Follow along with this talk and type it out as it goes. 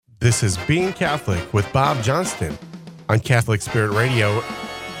This is Being Catholic with Bob Johnston on Catholic Spirit Radio.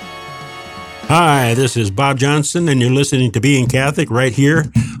 Hi, this is Bob Johnston, and you're listening to Being Catholic right here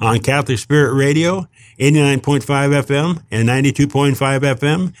on Catholic Spirit Radio, 89.5 FM and 92.5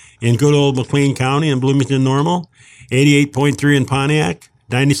 FM in good old McLean County and Bloomington Normal, 88.3 in Pontiac,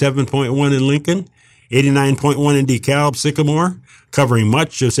 97.1 in Lincoln, 89.1 in DeKalb, Sycamore, covering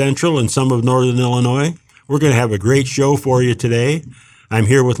much of central and some of northern Illinois. We're going to have a great show for you today. I'm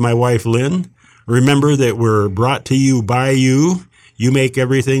here with my wife, Lynn. Remember that we're brought to you by you. You make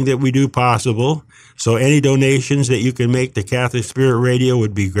everything that we do possible. So any donations that you can make to Catholic Spirit Radio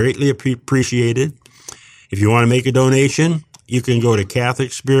would be greatly appreciated. If you want to make a donation, you can go to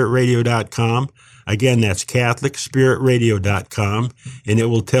CatholicSpiritRadio.com. Again, that's CatholicSpiritRadio.com, and it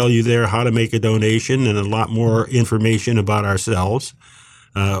will tell you there how to make a donation and a lot more information about ourselves.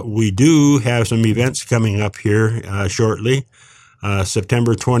 We do have some events coming up here shortly,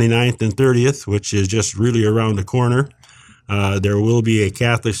 September 29th and 30th, which is just really around the corner. There will be a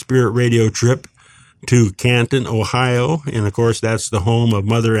Catholic Spirit Radio trip to Canton, Ohio, and of course that's the home of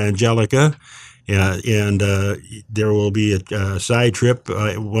Mother Angelica. And there will be a side trip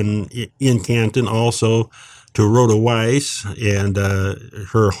when in Canton also to Rhoda Weiss and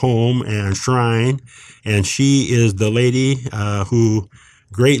her home and shrine. And she is the lady who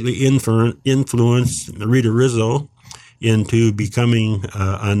greatly influenced Rita Rizzo into becoming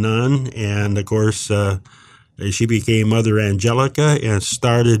a nun. And of course, she became Mother Angelica and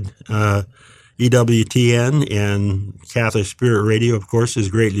started EWTN, and Catholic Spirit Radio, of course, is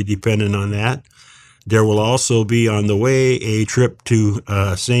greatly dependent on that. There will also be on the way a trip to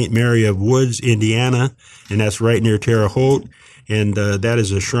St. Mary of Woods, Indiana, and that's right near Terre Haute, and that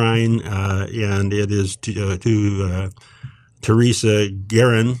is a shrine, and it is to Teresa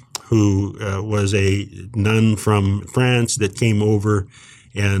Guerin, who was a nun from France that came over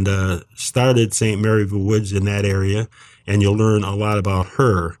and started St. Mary of the Woods in that area, and you'll learn a lot about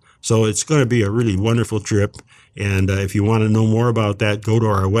her. So it's going to be a really wonderful trip, and if you want to know more about that, go to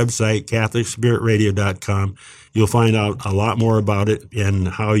our website, CatholicSpiritRadio.com. You'll find out a lot more about it and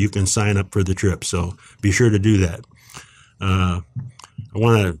how you can sign up for the trip, so be sure to do that. I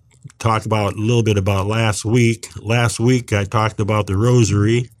want to talk about a little bit about last week. Last week I talked about the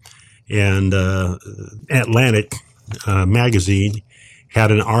Rosary, and Atlantic magazine had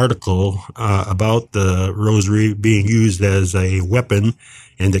an article about the Rosary being used as a weapon,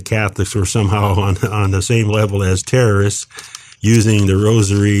 and the Catholics were somehow on the same level as terrorists, using the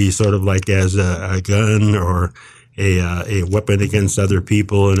Rosary sort of like as a gun or a weapon against other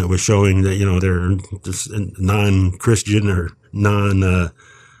people, and it was showing that, you know, they're just non-Christian or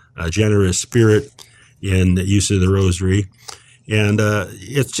non-generous spirit in the use of the Rosary. And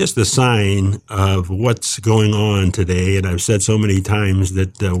it's just a sign of what's going on today. And I've said so many times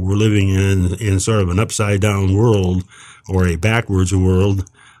that we're living in sort of an upside-down world or a backwards world.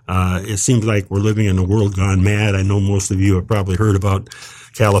 It seems like we're living in a world gone mad. I know most of you have probably heard about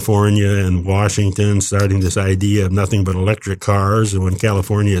California and Washington starting this idea of nothing but electric cars, and when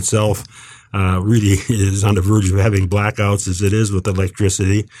California itself really is on the verge of having blackouts as it is with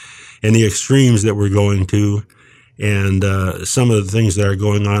electricity, and the extremes that we're going to, and some of the things that are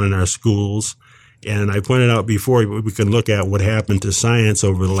going on in our schools. And I pointed out before, we can look at what happened to science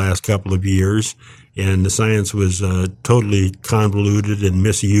over the last couple of years, and the science was totally convoluted and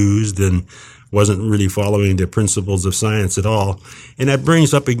misused and wasn't really following the principles of science at all. And that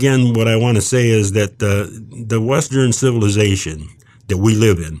brings up again what I want to say is that the Western civilization that we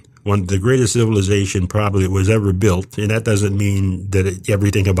live in, one of the greatest civilization probably that was ever built, and that doesn't mean that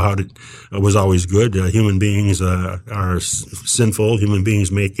everything about it was always good. Human beings are sinful. Human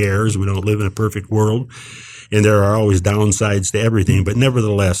beings make errors. We don't live in a perfect world, and there are always downsides to everything. But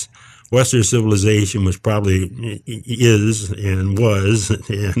nevertheless, Western civilization was probably, is and was,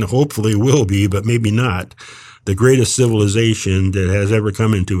 and hopefully will be, but maybe not, the greatest civilization that has ever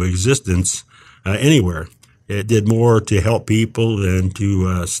come into existence anywhere. It did more to help people than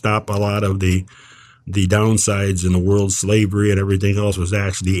to stop a lot of the downsides in the world. Slavery and everything else was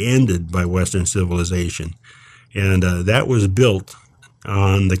actually ended by Western civilization. And that was built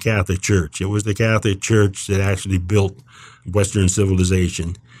on the Catholic Church. It was the Catholic Church that actually built Western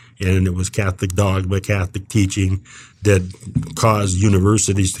civilization. And it was Catholic dogma, Catholic teaching that caused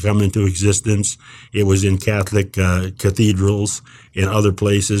universities to come into existence. It was in Catholic cathedrals and other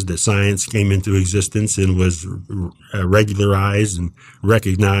places that science came into existence and was regularized and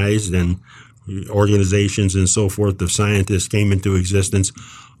recognized, and organizations and so forth of scientists came into existence.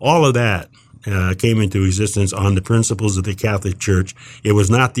 All of that came into existence on the principles of the Catholic Church. It was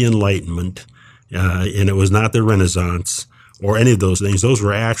not the Enlightenment, and it was not the Renaissance or any of those things. Those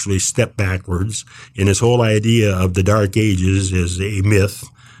were actually step backwards. And this whole idea of the Dark Ages is a myth.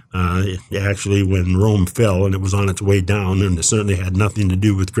 Actually, when Rome fell and it was on its way down, and it certainly had nothing to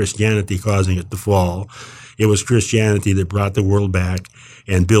do with Christianity causing it to fall, it was Christianity that brought the world back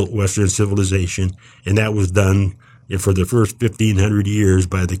and built Western civilization, and that was done for the first 1,500 years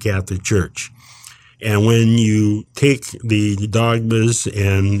by the Catholic Church. And when you take the dogmas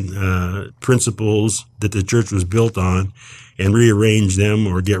and principles that the church was built on and rearrange them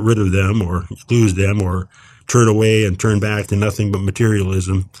or get rid of them or lose them or turn away and turn back to nothing but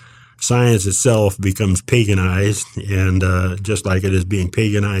materialism, science itself becomes paganized, and just like it is being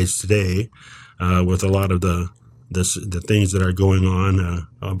paganized today with a lot of the things that are going on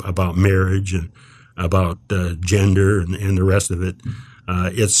about marriage and about gender and the rest of it,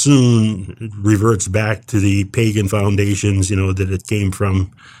 it soon reverts back to the pagan foundations, that it came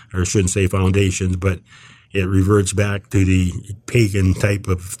from, or I shouldn't say foundations, but it reverts back to the pagan type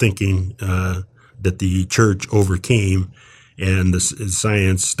of thinking that the church overcame, and the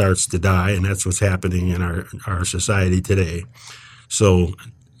science starts to die, and that's what's happening in our society today. So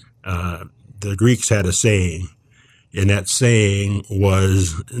the Greeks had a saying, and that saying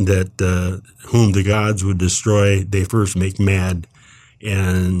was that whom the gods would destroy, they first make mad.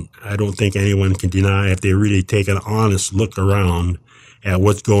 And I don't think anyone can deny, if they really take an honest look around at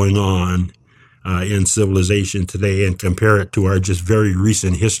what's going on in civilization today and compare it to our just very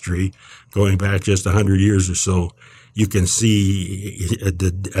recent history, going back just 100 years or so, you can see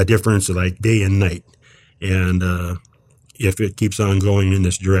a difference like day and night. And if it keeps on going in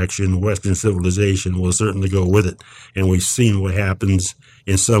this direction, Western civilization will certainly go with it. And we've seen what happens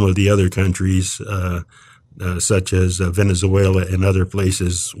in some of the other countries, such as Venezuela and other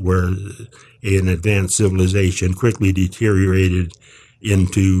places where an advanced civilization quickly deteriorated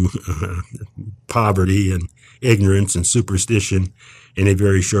into poverty and ignorance and superstition in a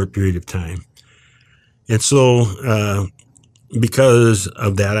very short period of time. And so because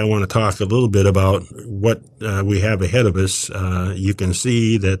of that, I want to talk a little bit about what we have ahead of us. You can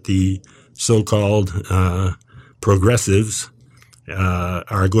see that the so-called progressives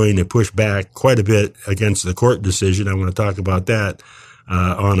are going to push back quite a bit against the court decision. I want to talk about that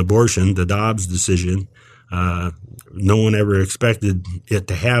on abortion, the Dobbs decision. No one ever expected it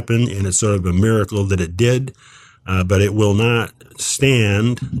to happen, and it's sort of a miracle that it did. But it will not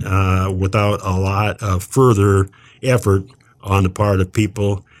stand without a lot of further effort on the part of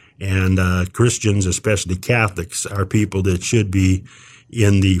people. And Christians, especially Catholics, are people that should be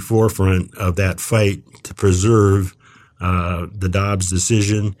in the forefront of that fight to preserve the Dobbs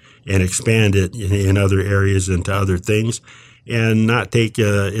decision and expand it in other areas into other things, and not take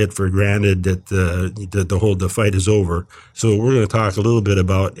it for granted that the fight is over. So we're going to talk a little bit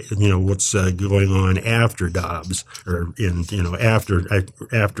about what's going on after Dobbs, or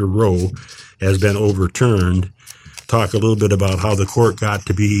after Roe has been overturned. Talk a little bit about how the court got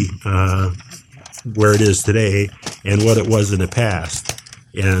to be where it is today and what it was in the past.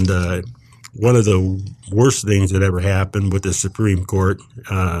 And one of the worst things that ever happened with the Supreme Court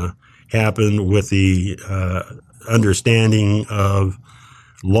happened with the understanding of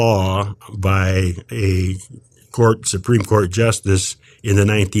law by a Supreme Court justice in the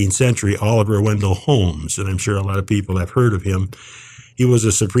 19th century, Oliver Wendell Holmes, and I'm sure a lot of people have heard of him. He was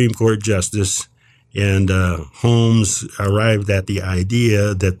a Supreme Court justice, and Holmes arrived at the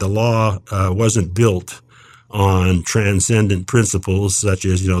idea that the law wasn't built on transcendent principles such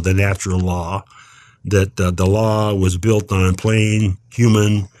as, the natural law, that the law was built on plain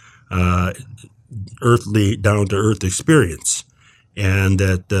human earthly, down-to-earth experience, and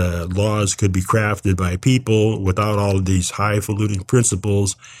that laws could be crafted by people without all of these highfalutin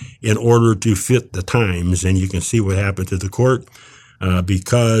principles in order to fit the times. And you can see what happened to the court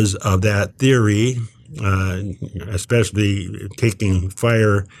because of that theory, especially taking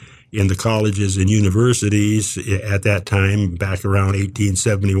fire in the colleges and universities at that time, back around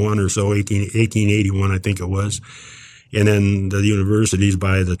 1871 or so, 1881, I think it was. And then the universities,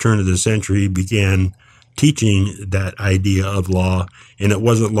 by the turn of the century, began teaching that idea of law. And it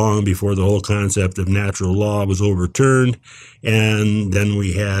wasn't long before the whole concept of natural law was overturned. And then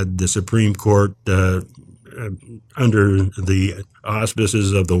we had the Supreme Court, under the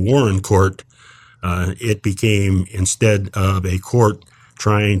auspices of the Warren Court, it became, instead of a court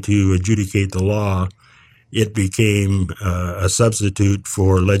trying to adjudicate the law, it became a substitute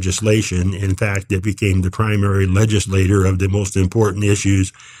for legislation. In fact, it became the primary legislator of the most important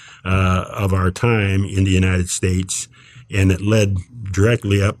issues of our time in the United States, and it led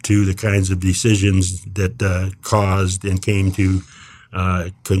directly up to the kinds of decisions that caused and came to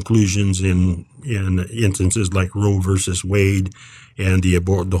conclusions in instances like Roe versus Wade and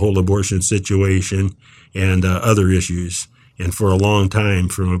the whole abortion situation and other issues. And for a long time,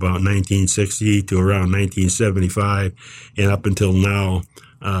 from about 1960 to around 1975 and up until now,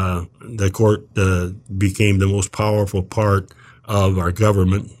 the court became the most powerful part of our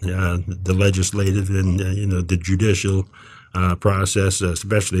government, the legislative and the judicial process,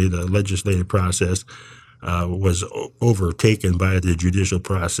 especially the legislative process, was overtaken by the judicial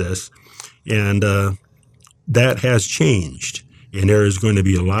process. And that has changed. And there is going to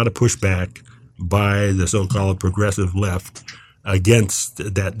be a lot of pushback by the so-called progressive left against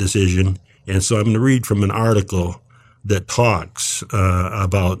that decision. And so I'm going to read from an article that talks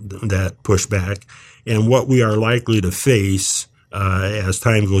about that pushback and what we are likely to face as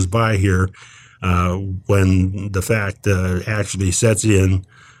time goes by here when the fact actually sets in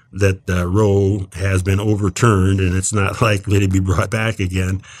that Roe has been overturned and it's not likely to be brought back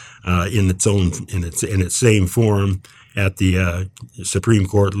again in its same form at the Supreme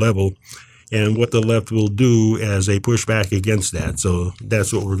Court level, and what the left will do as a pushback against that. So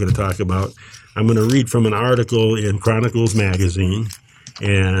that's what we're going to talk about. I'm going to read from an article in Chronicles Magazine,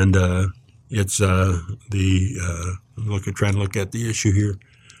 and it's trying to look at the issue here,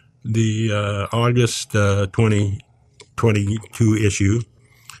 the August 2022 issue,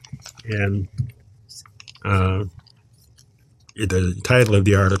 and the title of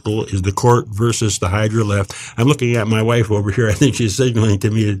the article is "The Court versus the Hydra Left." I'm looking at my wife over here. I think she's signaling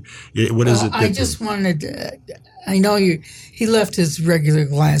to me. What is it? I just wanted I know he left his regular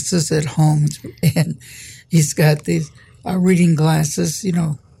glasses at home, and he's got these reading glasses,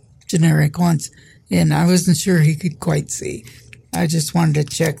 generic ones, and I wasn't sure he could quite see. I just wanted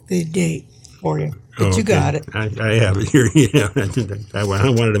to check the date for you. But you got it. I have it here. Yeah, I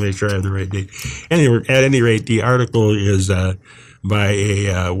wanted to make sure I have the right date. Anyway, at any rate, the article is by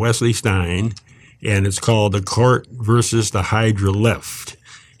a Wesley Stein, and it's called "The Court versus the Hydra Left."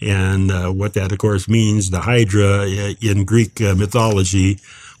 And what that, of course, means, the Hydra in Greek mythology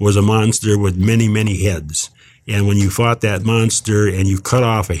was a monster with many, many heads. And when you fought that monster and you cut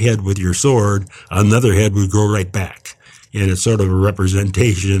off a head with your sword, another head would grow right back. And it's sort of a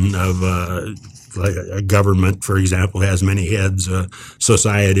representation of like a government, for example, has many heads.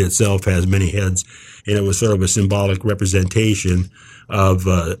 Society itself has many heads. And it was sort of a symbolic representation of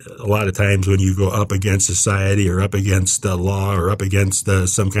a lot of times when you go up against society or up against law or up against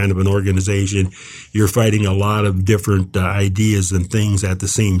some kind of an organization, you're fighting a lot of different ideas and things at the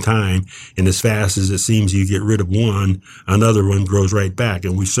same time. And as fast as it seems you get rid of one, another one grows right back.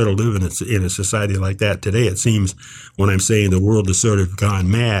 And we sort of live in a society like that today. It seems, when I'm saying the world has sort of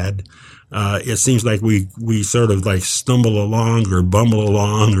gone mad, it seems like we sort of like stumble along or bumble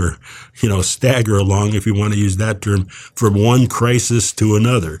along or, stagger along, if you want to use that term, from one crisis to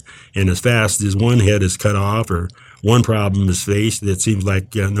another. And as fast as one head is cut off or one problem is faced, it seems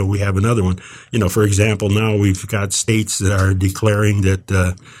like, we have another one. For example, now we've got states that are declaring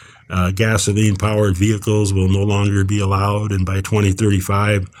that, gasoline-powered vehicles will no longer be allowed. And by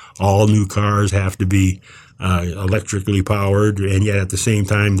 2035, all new cars have to be electrically powered, and yet at the same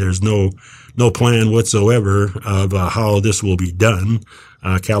time, there's no plan whatsoever of how this will be done.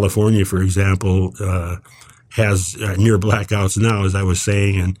 California, for example, has near blackouts now, as I was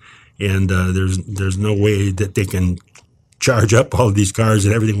saying, and there's no way that they can charge up all of these cars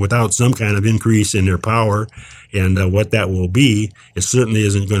and everything without some kind of increase in their power. And what that will be, it certainly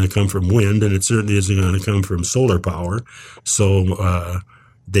isn't going to come from wind, and it certainly isn't going to come from solar power. So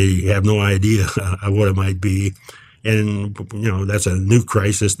they have no idea what it might be. And, that's a new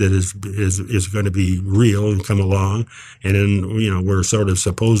crisis that is going to be real and come along. And then, we're sort of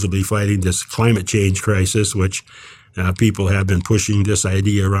supposedly fighting this climate change crisis, which people have been pushing this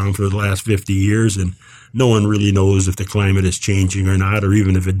idea around for the last 50 years. And no one really knows if the climate is changing or not, or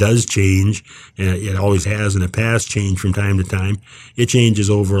even if it does change. It always has in the past changed from time to time. It changes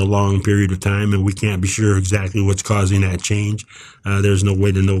over a long period of time, and we can't be sure exactly what's causing that change. There's no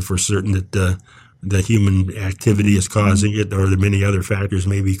way to know for certain that the human activity is causing it, or the many other factors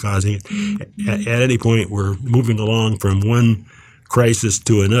may be causing it. At any point, we're moving along from one crisis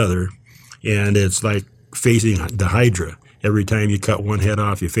to another, and it's like facing the Hydra. Every time you cut one head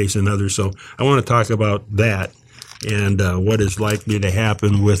off, you face another. So I want to talk about that and what is likely to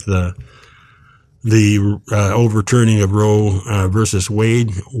happen with the overturning of Roe versus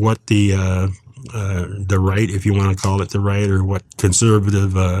Wade, what the right, if you want to call it the right, or what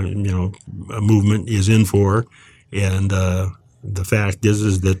conservative movement is in for. And the fact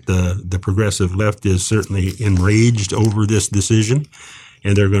is that the progressive left is certainly enraged over this decision,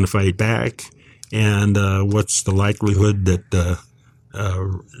 and they're going to fight back. And what's the likelihood that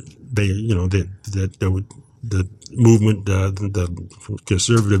the movement, the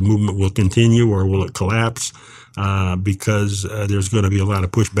conservative movement will continue, or will it collapse? Because there's going to be a lot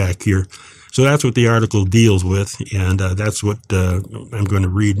of pushback here. So that's what the article deals with, and that's what I'm going to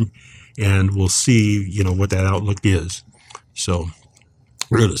read, and we'll see, what that outlook is. So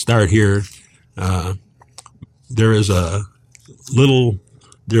we're going to start here. There's little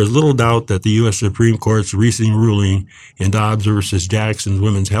doubt that the U.S. Supreme Court's recent ruling in Dobbs versus Jackson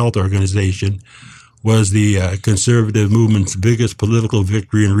Women's Health Organization was the conservative movement's biggest political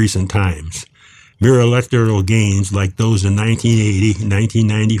victory in recent times. Mere electoral gains like those in 1980,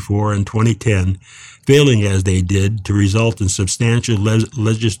 1994, and 2010, failing as they did to result in substantial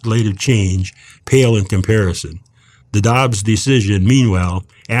legislative change, pale in comparison. The Dobbs decision, meanwhile,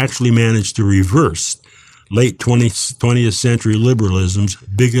 actually managed to reverse late 20th century liberalism's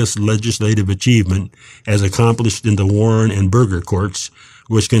biggest legislative achievement, as accomplished in the Warren and Burger courts,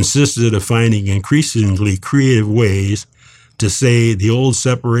 which consisted of finding increasingly creative ways to say the old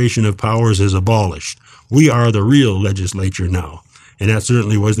separation of powers is abolished. We are the real legislature now. And that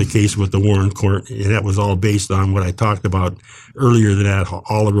certainly was the case with the Warren Court, and that was all based on what I talked about earlier than that,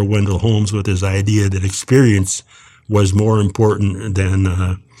 Oliver Wendell Holmes, with his idea that experience was more important than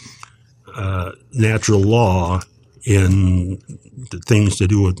natural law in the things to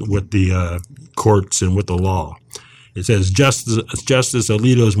do with the courts and with the law. It says, Justice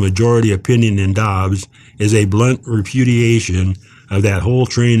Alito's majority opinion in Dobbs is a blunt repudiation of that whole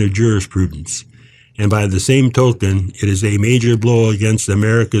train of jurisprudence. And by the same token, it is a major blow against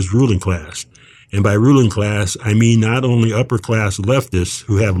America's ruling class. And by ruling class, I mean not only upper-class leftists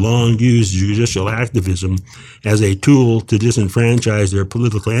who have long used judicial activism as a tool to disenfranchise their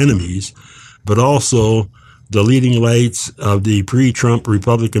political enemies, but also the leading lights of the pre-Trump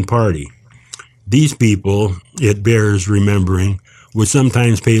Republican Party. These people, it bears remembering, would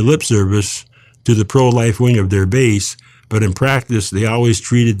sometimes pay lip service to the pro-life wing of their base, but in practice they always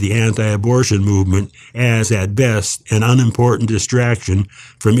treated the anti-abortion movement as, at best, an unimportant distraction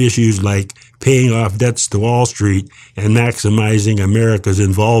from issues like paying off debts to Wall Street and maximizing America's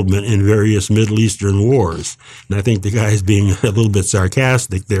involvement in various Middle Eastern wars. And I think the guy's being a little bit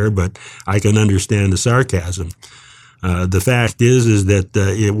sarcastic there, but I can understand the sarcasm. The fact is that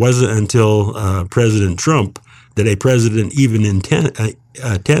it wasn't until President Trump that a president even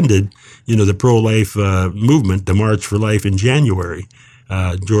attended, the pro-life movement, the March for Life in January.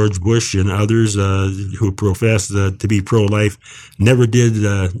 George Bush and others who professed to be pro-life never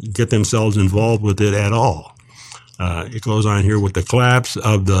did get themselves involved with it at all. It goes on here with the collapse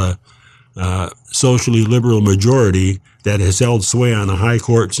of the socially liberal majority that has held sway on the high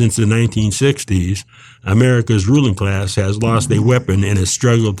court since the 1960s. America's ruling class has lost a weapon and has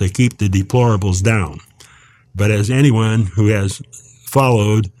struggled to keep the deplorables down. But as anyone who has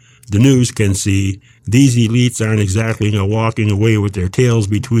followed the news can see, these elites aren't exactly walking away with their tails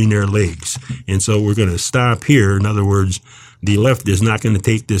between their legs. And so we're going to stop here. In other words, the left is not going to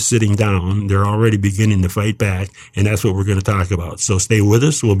take this sitting down. They're already beginning to fight back, and that's what we're going to talk about. So stay with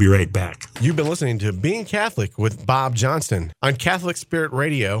us. We'll be right back. You've been listening to Being Catholic with Bob Johnston on Catholic Spirit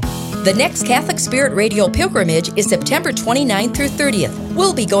Radio. The next Catholic Spirit Radio pilgrimage is September 29th through 30th.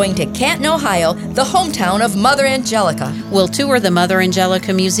 We'll be going to Canton, Ohio, the hometown of Mother Angelica. We'll tour the Mother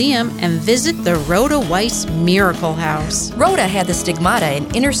Angelica Museum and visit the Rhoda Weiss Miracle House. Rhoda had the stigmata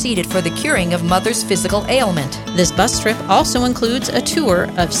and interceded for the curing of Mother's physical ailment. This bus trip also includes a tour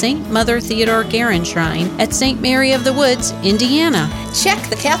of St. Mother Theodore Guerin Shrine at St. Mary of the Woods, Indiana. Check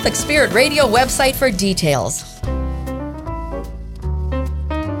the Catholic Spirit Radio website for details.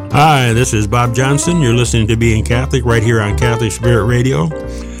 Hi, this is Bob Johnson. You're listening to Being Catholic right here on Catholic Spirit Radio.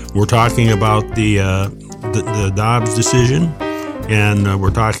 We're talking about the Dobbs decision, and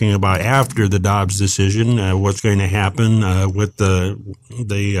we're talking about after the Dobbs decision, what's going to happen with the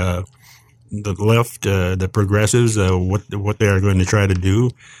left, the progressives, what they are going to try to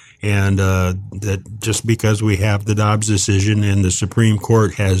do, and that just because we have the Dobbs decision and the Supreme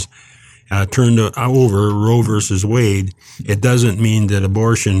Court has turned over Roe versus Wade, it doesn't mean that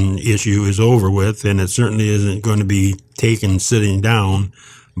abortion issue is over with, and it certainly isn't going to be taken sitting down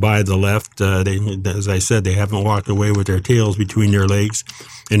by the left. As I said, they haven't walked away with their tails between their legs,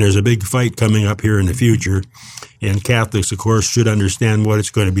 and there's a big fight coming up here in the future, and Catholics, of course, should understand what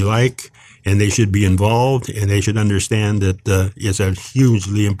it's going to be like, and they should be involved, and they should understand that it's a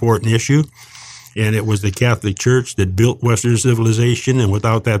hugely important issue. And it was the Catholic Church that built Western civilization, and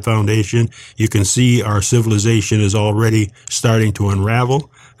without that foundation, you can see our civilization is already starting to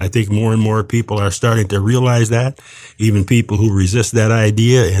unravel. I think more and more people are starting to realize that, even people who resist that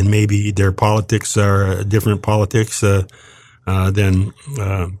idea, and maybe their politics are different politics than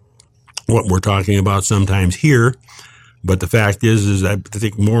what we're talking about sometimes here. But the fact is I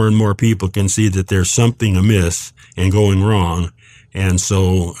think more and more people can see that there's something amiss and going wrong. And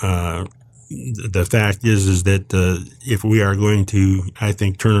so the fact is that if we are going to, I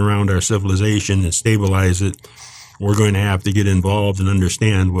think, turn around our civilization and stabilize it, we're going to have to get involved and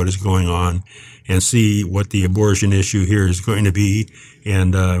understand what is going on and see what the abortion issue here is going to be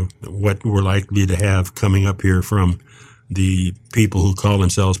and what we're likely to have coming up here from the people who call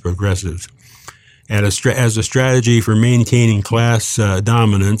themselves progressives. As a strategy for maintaining class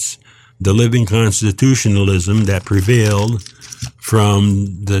dominance, the living constitutionalism that prevailed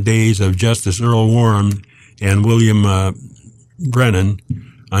from the days of Justice Earl Warren and William Brennan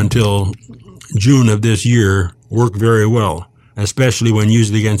until June of this year worked very well, especially when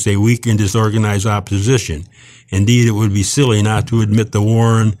used against a weak and disorganized opposition. Indeed, it would be silly not to admit the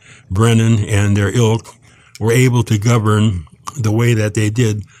Warren, Brennan, and their ilk were able to govern the way that they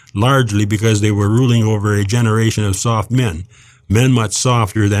did, largely because they were ruling over a generation of soft men much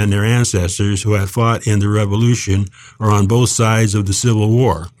softer than their ancestors who had fought in the Revolution or on both sides of the Civil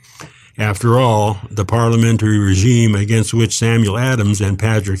War. After all, the parliamentary regime against which Samuel Adams and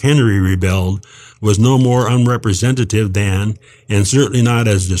Patrick Henry rebelled was no more unrepresentative than, and certainly not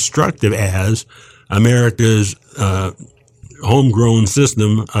as destructive as, America's homegrown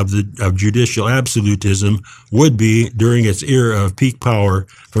system of judicial absolutism would be during its era of peak power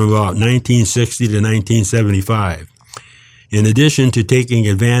from about 1960 to 1975. In addition to taking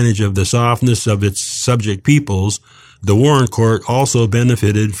advantage of the softness of its subject peoples, the Warren Court also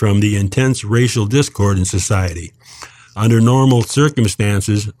benefited from the intense racial discord in society. Under normal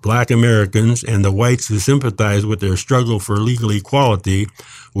circumstances, black Americans and the whites who sympathized with their struggle for legal equality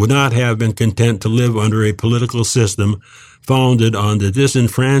would not have been content to live under a political system founded on the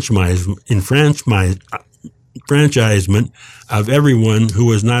disenfranchisement of everyone who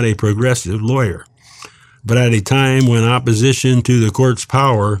was not a progressive lawyer. But at a time when opposition to the court's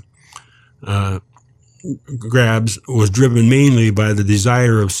power grabs was driven mainly by the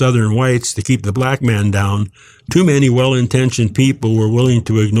desire of Southern whites to keep the black man down, too many well-intentioned people were willing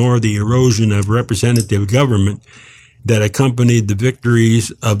to ignore the erosion of representative government that accompanied the victories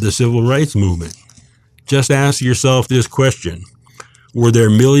of the civil rights movement. Just ask yourself this question. Were there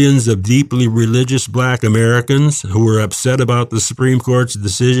millions of deeply religious black Americans who were upset about the Supreme Court's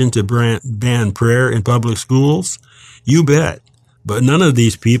decision to ban prayer in public schools? You bet. But none of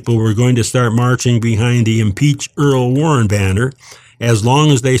these people were going to start marching behind the Impeach Earl Warren banner as long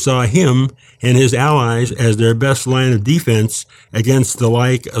as they saw him and his allies as their best line of defense against the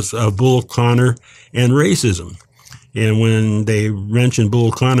like of Bull Connor and racism. And when they mention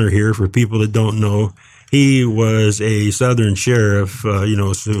Bull Connor here, for people that don't know, he was a Southern sheriff,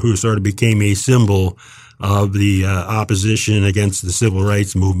 who sort of became a symbol of the opposition against the civil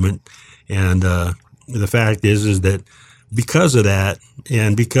rights movement. And the fact is that because of that,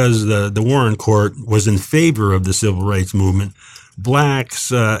 and because the Warren Court was in favor of the civil rights movement,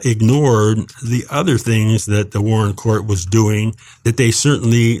 blacks ignored the other things that the Warren Court was doing that they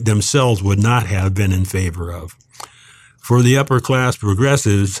certainly themselves would not have been in favor of. For the upper class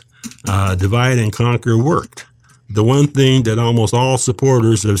progressives, divide and conquer worked. The one thing that almost all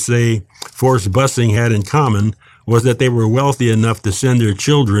supporters of, say, forced busing had in common was that they were wealthy enough to send their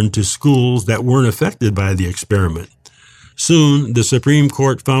children to schools that weren't affected by the experiment. Soon, the Supreme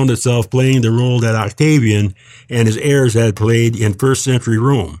Court found itself playing the role that Octavian and his heirs had played in first century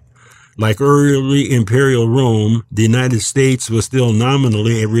Rome. Like early imperial Rome, the United States was still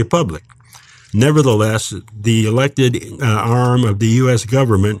nominally a republic. Nevertheless, the elected arm of the U.S.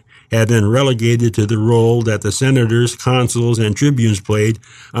 government had been relegated to the role that the senators, consuls, and tribunes played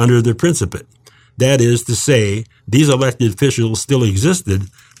under the Principate. That is to say, these elected officials still existed,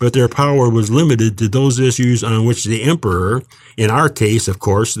 but their power was limited to those issues on which the emperor, in our case, of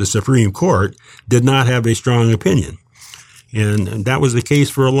course, the Supreme Court, did not have a strong opinion. And that was the case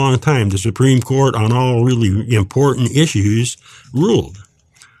for a long time. The Supreme Court, on all really important issues, ruled.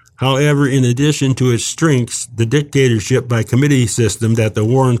 However, in addition to its strengths, the dictatorship by committee system that the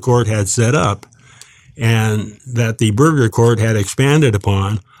Warren Court had set up and that the Burger Court had expanded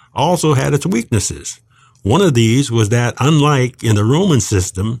upon also had its weaknesses. One of these was that, unlike in the Roman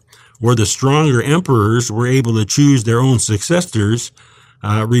system, where the stronger emperors were able to choose their own successors,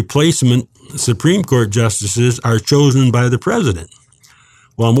 replacement Supreme Court justices are chosen by the president.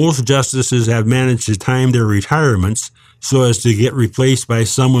 While most justices have managed to time their retirements so as to get replaced by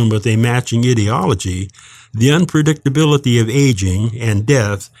someone with a matching ideology, the unpredictability of aging and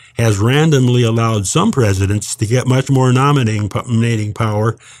death has randomly allowed some presidents to get much more nominating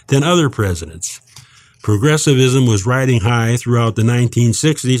power than other presidents. Progressivism was riding high throughout the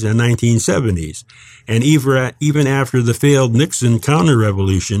 1960s and 1970s, and even after the failed Nixon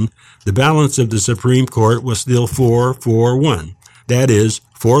counter-revolution, the balance of the Supreme Court was still 4-4-1. That is,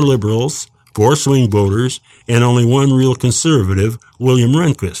 4 liberals, 4 swing voters, and only 1 real conservative, William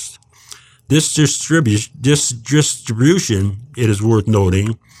Rehnquist. This distribution, it is worth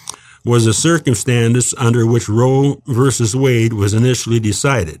noting, was a circumstance under which Roe versus Wade was initially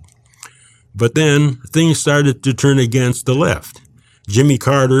decided. But then things started to turn against the left. Jimmy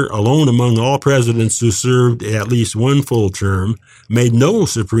Carter, alone among all presidents who served at least 1 full term, made no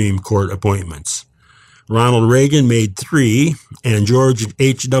Supreme Court appointments. Ronald Reagan made 3, and George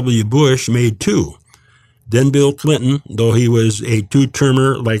H.W. Bush made 2. Then Bill Clinton, though he was a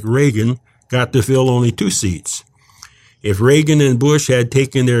 2-termer like Reagan, got to fill only 2 seats. If Reagan and Bush had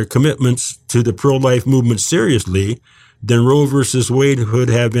taken their commitments to the pro-life movement seriously, then Roe versus Wade would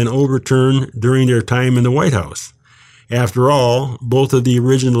have been overturned during their time in the White House. After all, both of the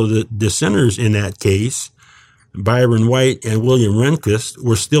original dissenters in that case, Byron White and William Rehnquist,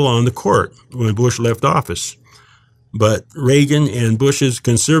 were still on the court when Bush left office. But Reagan and Bush's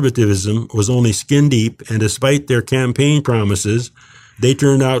conservatism was only skin deep, and despite their campaign promises, they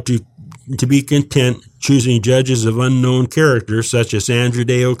turned out to be content choosing judges of unknown character such as Sandra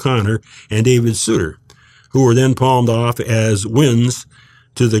Day O'Connor and David Souter, who were then palmed off as wins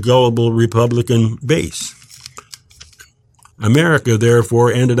to the gullible Republican base. America,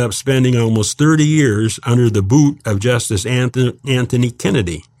 therefore, ended up spending almost 30 years under the boot of Justice Anthony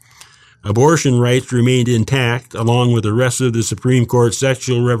Kennedy. Abortion rights remained intact, along with the rest of the Supreme Court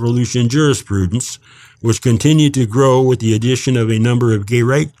sexual revolution jurisprudence, which continued to grow with the addition of a number of gay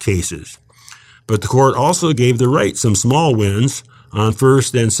rights cases. But the court also gave the right some small wins on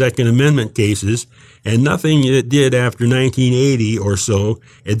First and Second Amendment cases, and nothing it did after 1980 or so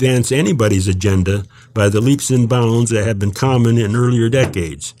advanced anybody's agenda by the leaps and bounds that had been common in earlier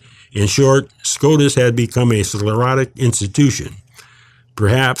decades. In short, SCOTUS had become a sclerotic institution.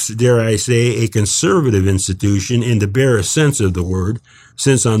 Perhaps, dare I say, a conservative institution in the barest sense of the word,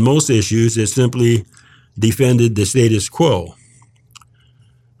 since on most issues it simply defended the status quo.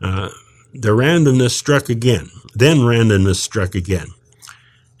 The randomness struck again. Then randomness struck again.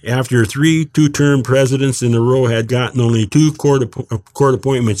 After 3 2-term presidents in a row had gotten only 2 court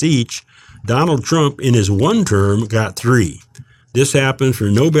appointments each, Donald Trump in his 1 term got 3. This happened for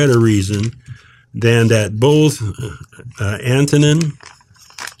no better reason than that both Antonin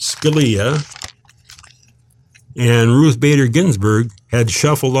Scalia and Ruth Bader Ginsburg had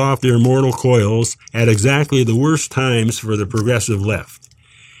shuffled off their mortal coils at exactly the worst times for the progressive left.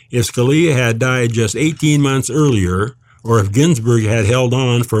 If Scalia had died just 18 months earlier, or if Ginsburg had held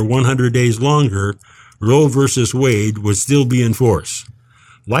on for 100 days longer, Roe versus Wade would still be in force.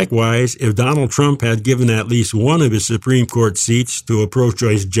 Likewise, if Donald Trump had given at least one of his Supreme Court seats to a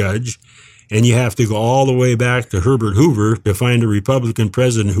pro-choice judge, and you have to go all the way back to Herbert Hoover to find a Republican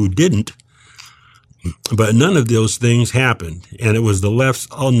president who didn't, but none of those things happened, and it was the left's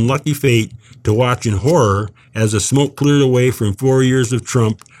unlucky fate to watch in horror as the smoke cleared away from 4 years of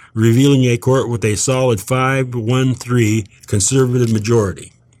Trump, revealing a court with a solid 5-1-3 conservative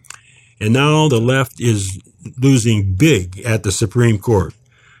majority. And now the left is losing big at the Supreme Court.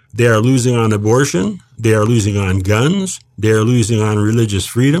 They are losing on abortion, they are losing on guns, they are losing on religious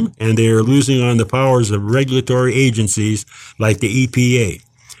freedom, and they are losing on the powers of regulatory agencies like the EPA.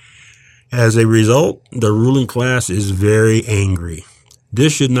 As a result, the ruling class is very angry.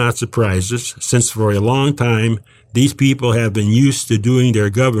 This should not surprise us, since for a long time, these people have been used to doing their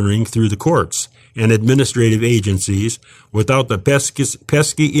governing through the courts and administrative agencies without the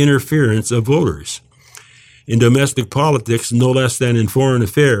pesky interference of voters. In domestic politics, no less than in foreign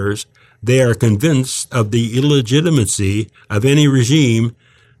affairs, they are convinced of the illegitimacy of any regime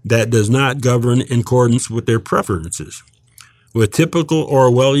that does not govern in accordance with their preferences. With typical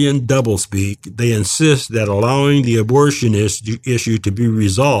Orwellian doublespeak, they insist that allowing the abortionist issue to be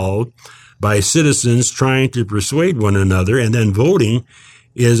resolved by citizens trying to persuade one another and then voting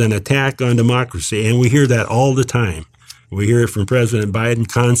is an attack on democracy. And we hear that all the time. We hear it from President Biden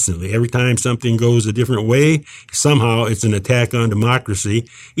constantly. Every time something goes a different way, somehow it's an attack on democracy,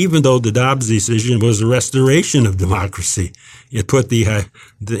 even though the Dobbs decision was a restoration of democracy. It put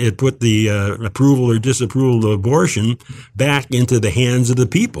the approval or disapproval of abortion back into the hands of the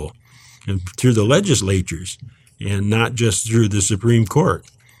people and through the legislatures and not just through the Supreme Court.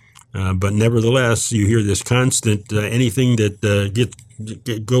 But nevertheless, you hear this constant anything that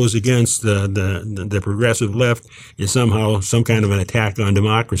goes against the progressive left is somehow some kind of an attack on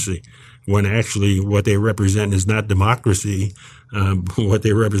democracy, when actually what they represent is not democracy. What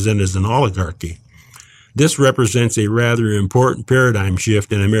they represent is an oligarchy. This represents a rather important paradigm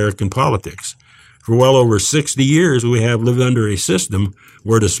shift in American politics. For well over 60 years, we have lived under a system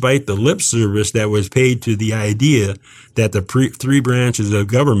where, despite the lip service that was paid to the idea that the three branches of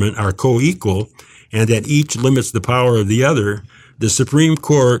government are co-equal and that each limits the power of the other, the Supreme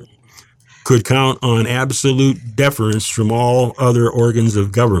Court could count on absolute deference from all other organs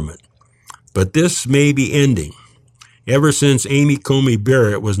of government. But this may be ending. Ever since Amy Coney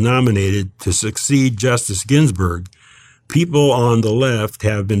Barrett was nominated to succeed Justice Ginsburg, people on the left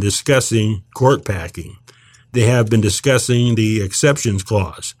have been discussing court packing. They have been discussing the exceptions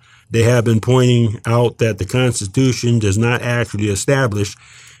clause. They have been pointing out that the Constitution does not actually establish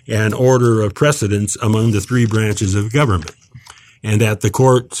an order of precedence among the three branches of government, and that the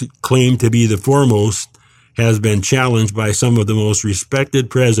court's claim to be the foremost has been challenged by some of the most respected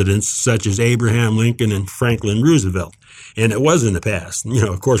presidents, such as Abraham Lincoln and Franklin Roosevelt. And it was in the past.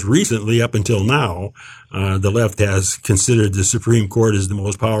 Of course, recently, up until now, the left has considered the Supreme Court as the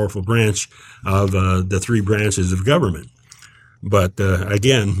most powerful branch of the three branches of government. But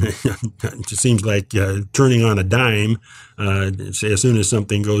again, it seems like turning on a dime. As soon as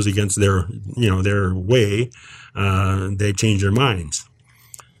something goes against their way, they change their minds.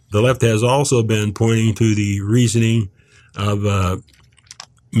 The left has also been pointing to the reasoning of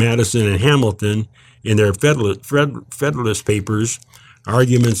Madison and Hamilton in their Federalist Papers,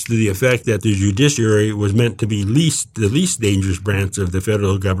 arguments to the effect that the judiciary was meant to be the least dangerous branch of the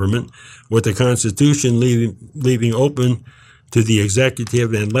federal government, with the Constitution leaving open to the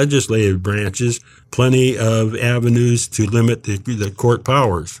executive and legislative branches plenty of avenues to limit the court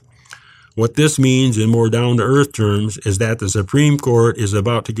powers. What this means in more down-to-earth terms is that the Supreme Court is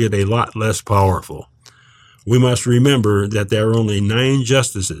about to get a lot less powerful. We must remember that there are only 9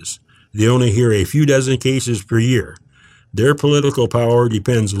 justices. They only hear a few dozen cases per year. Their political power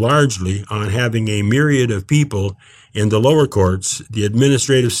depends largely on having a myriad of people in the lower courts, the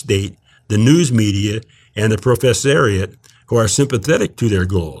administrative state, the news media, and the professoriate who are sympathetic to their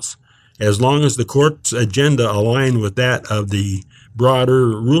goals. As long as the court's agenda align with that of the broader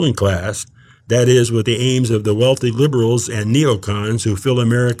ruling class, that is, with the aims of the wealthy liberals and neocons who fill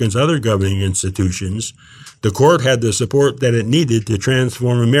Americans' other governing institutions, the court had the support that it needed to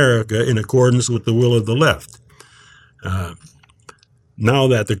transform America in accordance with the will of the left. Now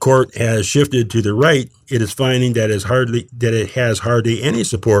that the court has shifted to the right, it is finding that it has hardly any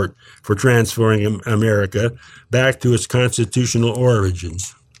support for transforming America back to its constitutional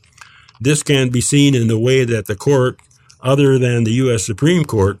origins. This can be seen in the way that the court, other than the U.S. Supreme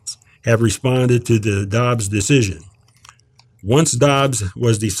Court, have responded to the Dobbs decision. Once Dobbs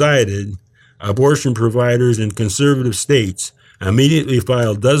was decided, abortion providers in conservative states immediately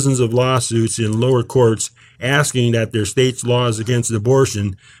filed dozens of lawsuits in lower courts asking that their state's laws against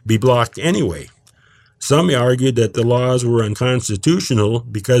abortion be blocked anyway. Some argued that the laws were unconstitutional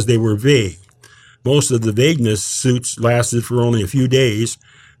because they were vague. Most of the vagueness suits lasted for only a few days,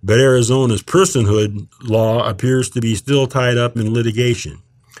 but Arizona's personhood law appears to be still tied up in litigation.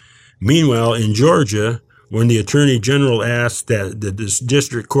 Meanwhile, in Georgia, when the Attorney General asked that the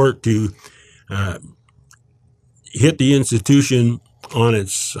district court to hit the institution on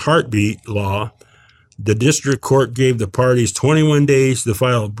its heartbeat law, the district court gave the parties 21 days to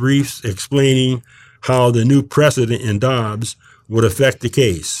file briefs explaining how the new precedent in Dobbs would affect the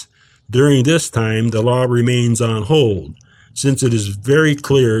case. During this time, the law remains on hold, since it is very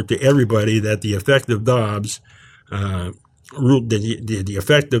clear to everybody that the effect of Dobbs the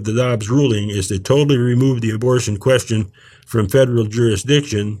effect of the Dobbs ruling is to totally remove the abortion question from federal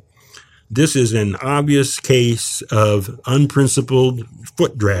jurisdiction. This is an obvious case of unprincipled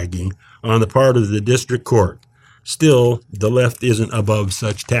foot-dragging on the part of the district court. Still, the left isn't above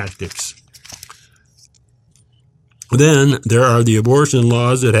such tactics. Then there are the abortion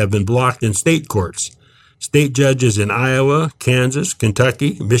laws that have been blocked in state courts. State judges in Iowa, Kansas,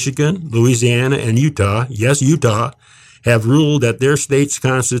 Kentucky, Michigan, Louisiana, and Utah, yes, Utah, have ruled that their state's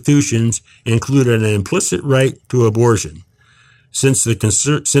constitutions include an implicit right to abortion. Since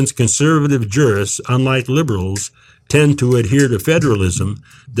conservative jurists, unlike liberals, tend to adhere to federalism,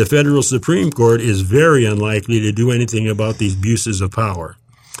 the federal Supreme Court is very unlikely to do anything about these abuses of power.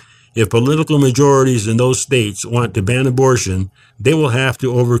 If political majorities in those states want to ban abortion, they will have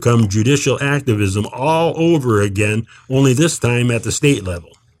to overcome judicial activism all over again, only this time at the state level.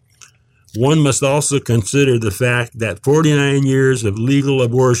 One must also consider the fact that 49 years of legal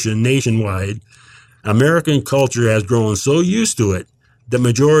abortion nationwide, American culture has grown so used to it that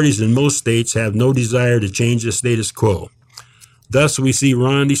majorities in most states have no desire to change the status quo. Thus, we see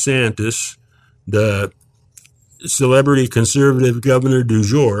Ron DeSantis, the celebrity conservative governor du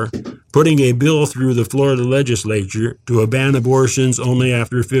jour putting a bill through the Florida legislature to ban abortions only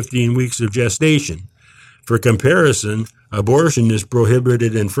after 15 weeks of gestation. For comparison, abortion is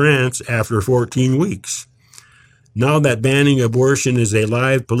prohibited in France after 14 weeks. Now that banning abortion is a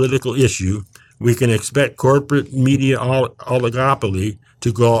live political issue, we can expect corporate media oligopoly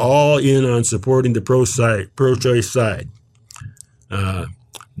to go all in on supporting the pro-choice side.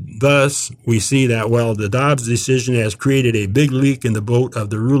 Thus, we see that while the Dobbs decision has created a big leak in the boat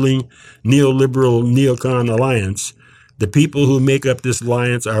of the ruling neoliberal neocon alliance, the people who make up this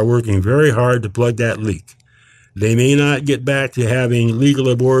alliance are working very hard to plug that leak. They may not get back to having legal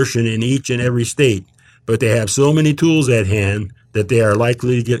abortion in each and every state, but they have so many tools at hand that they are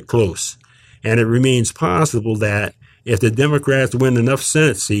likely to get close. And it remains possible that if the Democrats win enough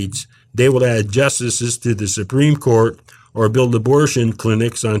Senate seats, they will add justices to the Supreme Court or build abortion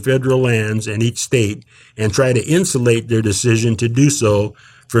clinics on federal lands in each state and try to insulate their decision to do so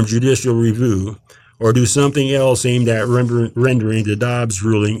from judicial review, or do something else aimed at rendering the Dobbs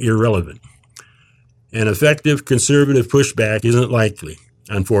ruling irrelevant. An effective conservative pushback isn't likely,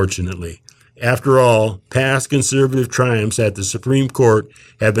 unfortunately. After all, past conservative triumphs at the Supreme Court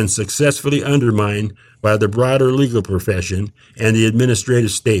have been successfully undermined by the broader legal profession and the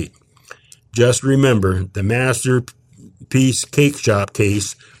administrative state. Just remember the Masterpiece Cake Shop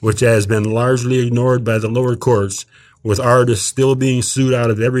case, which has been largely ignored by the lower courts, with artists still being sued out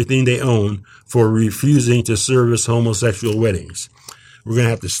of everything they own for refusing to service homosexual weddings. We're going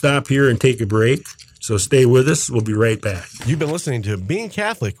to have to stop here and take a break. So stay with us. We'll be right back. You've been listening to Being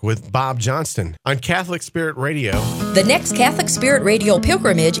Catholic with Bob Johnston on Catholic Spirit Radio. The next Catholic Spirit Radio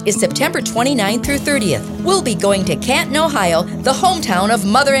pilgrimage is September 29th through 30th. We'll be going to Canton, Ohio, the hometown of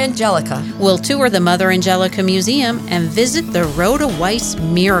Mother Angelica. We'll tour the Mother Angelica Museum and visit the Rhoda Weiss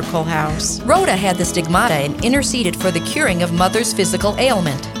Miracle House. Rhoda had the stigmata and interceded for the curing of Mother's physical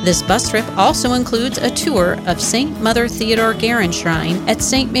ailment. This bus trip also includes a tour of St. Mother Theodore Guerin Shrine at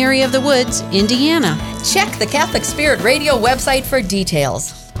St. Mary of the Woods, Indiana. Check the Catholic Spirit Radio website for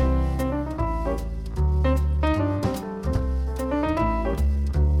details.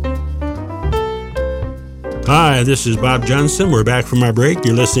 Hi, this is Bob Johnston. We're back from our break.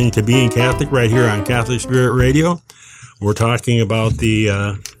 You're listening to Being Catholic right here on Catholic Spirit Radio. We're talking about the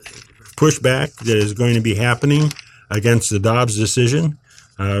pushback that is going to be happening against the Dobbs decision.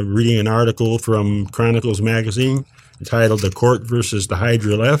 Reading an article from Chronicles Magazine entitled "The Court versus the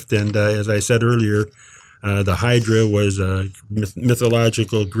Hydra Left," and as I said earlier, the Hydra was a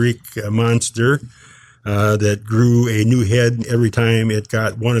mythological Greek monster that grew a new head every time it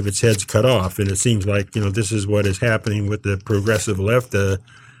got one of its heads cut off. And it seems like, this is what is happening with the progressive left.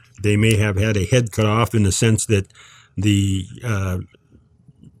 They may have had a head cut off in the sense that the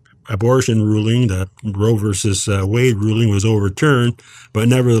abortion ruling, the Roe versus Wade ruling, was overturned, but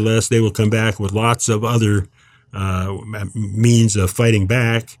nevertheless, they will come back with lots of other means of fighting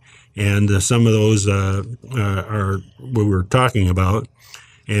back, and some of those are what we're talking about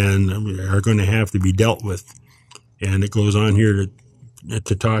and are going to have to be dealt with. And it goes on here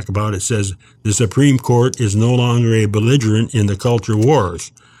to talk about, it says, the Supreme Court is no longer a belligerent in the culture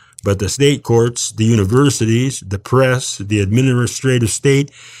wars, but the state courts, the universities, the press, the administrative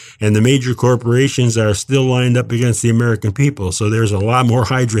state, and the major corporations are still lined up against the American people. So there's a lot more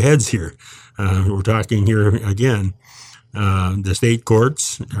Hydra heads here. We're talking here again. The state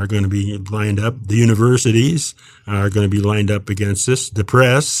courts are going to be lined up. The universities are going to be lined up against this. The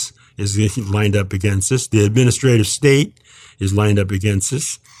press is lined up against this. The administrative state is lined up against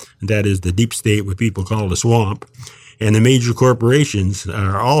this. And that is the deep state, what people call the swamp. And the major corporations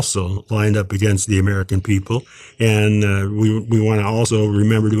are also lined up against the American people. And we want to also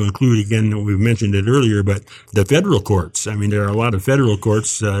remember to include, again, we've mentioned it earlier, but the federal courts. I mean, there are a lot of federal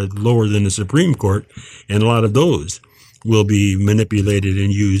courts lower than the Supreme Court, and a lot of those will be manipulated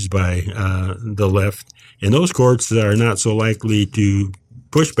and used by the left. And those courts are not so likely to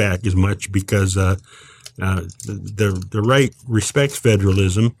push back as much because the right respects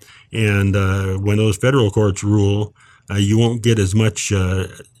federalism, and when those federal courts rule, you won't get as much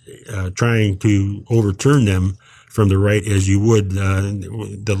trying to overturn them from the right as you would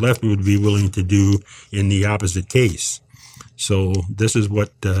the left would be willing to do in the opposite case. So this is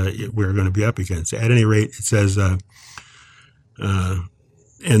what we're going to be up against. At any rate, it says, and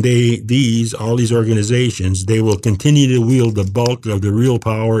all these organizations, they will continue to wield the bulk of the real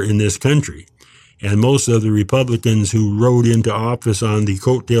power in this country. And most of the Republicans who rode into office on the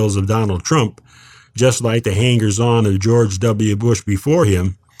coattails of Donald Trump, just like the hangers-on of George W. Bush before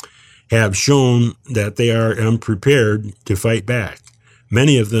him, have shown that they are unprepared to fight back.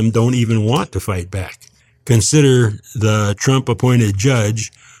 Many of them don't even want to fight back. Consider the Trump-appointed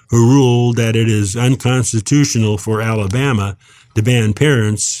judge who ruled that it is unconstitutional for Alabama to ban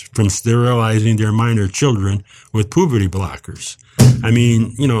parents from sterilizing their minor children with puberty blockers. I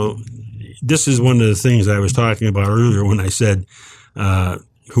mean, this is one of the things I was talking about earlier when I said,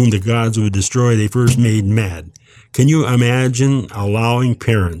 whom the gods would destroy, they first made mad. Can you imagine allowing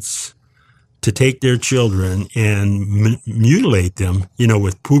parents to take their children and mutilate them,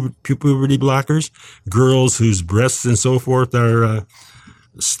 with puberty blockers, girls whose breasts and so forth are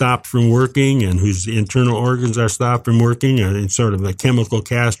stopped from working and whose internal organs are stopped from working, and sort of a chemical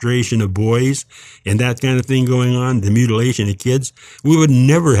castration of boys and that kind of thing going on, the mutilation of kids. We would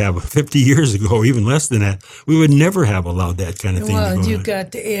never have, 50 years ago, even less than that, we would never have allowed that kind of thing to go on. Well, you've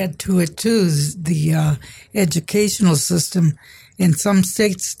got to add to it, too, the educational system. In some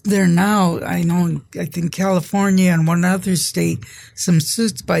states, there now, I think California and one other state, some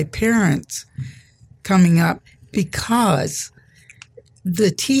suits by parents coming up because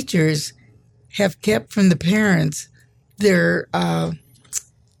the teachers have kept from the parents their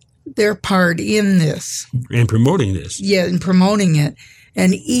part in this. And promoting this. Yeah, and promoting it.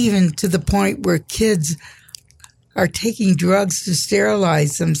 And even to the point where kids are taking drugs to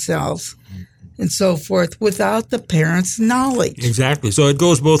sterilize themselves and so forth without the parents' knowledge. Exactly. So it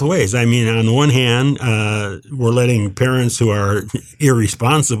goes both ways. I mean, on the one hand, we're letting parents who are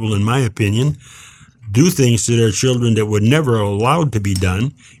irresponsible, in my opinion, do things to their children that would never allowed to be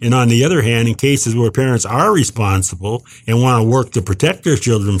done. And on the other hand, in cases where parents are responsible and want to work to protect their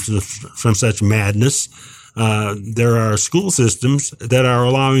children from such madness, there are school systems that are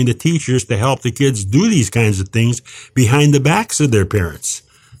allowing the teachers to help the kids do these kinds of things behind the backs of their parents,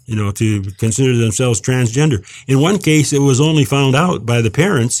 to consider themselves transgender. In one case, it was only found out by the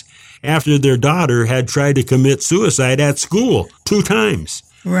parents after their daughter had tried to commit suicide at school 2 times.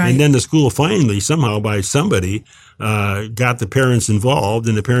 Right. And then the school finally, somehow by somebody, got the parents involved,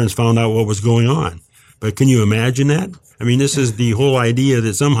 and the parents found out what was going on. But can you imagine that? I mean, this is the whole idea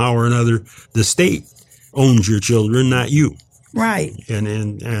that somehow or another the state owns your children, not you. Right.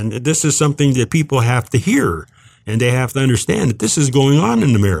 And this is something that people have to hear, and they have to understand that this is going on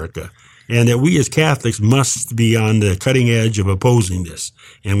in America, and that we as Catholics must be on the cutting edge of opposing this.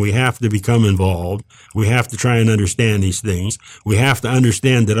 And we have to become involved. We have to try and understand these things. We have to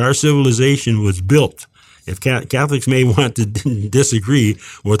understand that our civilization was built. If Catholics may want to disagree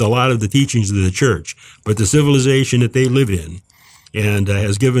with a lot of the teachings of the church, but the civilization that they live in and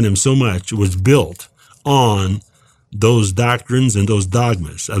has given them so much was built on those doctrines and those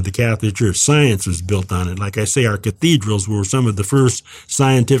dogmas of the Catholic Church. Science was built on it. Like I say, our cathedrals were some of the first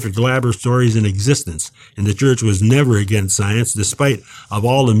scientific laboratories in existence, and the Church was never against science, despite of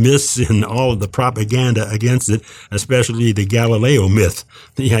all the myths and all of the propaganda against it, especially the Galileo myth,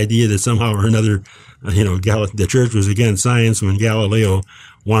 the idea that somehow or another, the Church was against science when Galileo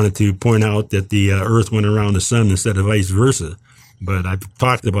wanted to point out that the Earth went around the sun instead of vice versa. But I've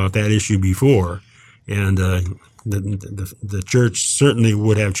talked about that issue before, and the Church certainly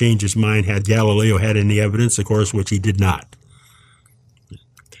would have changed its mind had Galileo had any evidence, of course, which he did not.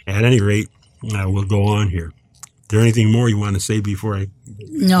 At any rate, we'll go on here. Is there anything more you want to say before I...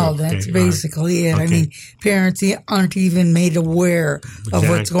 No, that's basically it. Okay. I mean, parents aren't even made aware of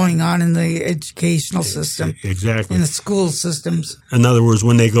what's going on in the educational system. Exactly. In the school systems. In other words,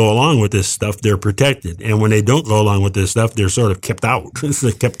 when they go along with this stuff, they're protected. And when they don't go along with this stuff, they're sort of kept out.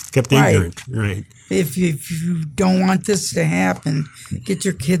 kept ignorant. Right. If you don't want this to happen, get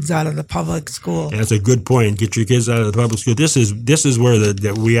your kids out of the public school. That's a good point. Get your kids out of the public school. This is where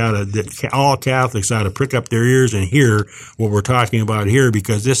all Catholics ought to prick up their ears and hear what we're talking about here,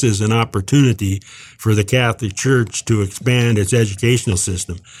 because this is an opportunity for the Catholic Church to expand its educational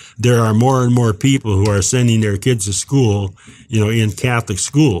system. There are more and more people who are sending their kids to school, in Catholic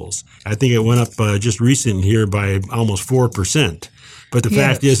schools. I think it went up just recently here by almost 4%. But the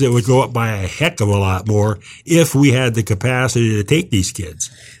fact is it would go up by a heck of a lot more if we had the capacity to take these kids.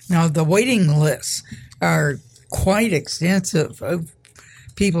 Now, the waiting lists are quite extensive of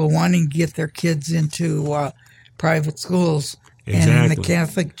people wanting to get their kids into private schools. Exactly. And in the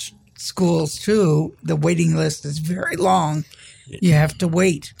Catholic schools, too, the waiting list is very long. You have to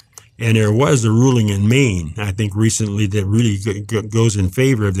wait. And there was a ruling in Maine, I think, recently that really goes in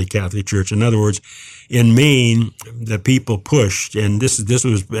favor of the Catholic Church. In other words, in Maine, the people pushed, and this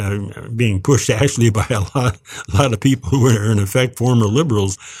was being pushed actually by a lot of people who were, in effect, former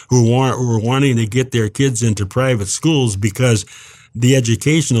liberals who were wanting to get their kids into private schools because the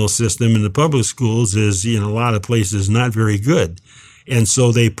educational system in the public schools is, in a lot of places, not very good. And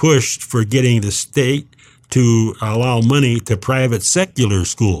so they pushed for getting the state to allow money to private secular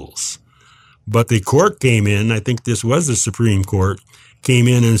schools. But the court came in, I think this was the Supreme Court, came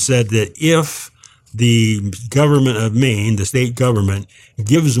in and said that if the government of Maine, the state government,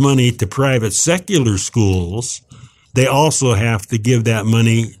 gives money to private secular schools, they also have to give that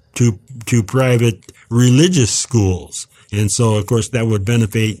money to private religious schools. And so, of course, that would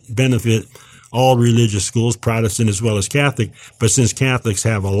benefit all religious schools, Protestant as well as Catholic. But since Catholics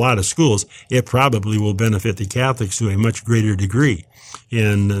have a lot of schools, it probably will benefit the Catholics to a much greater degree.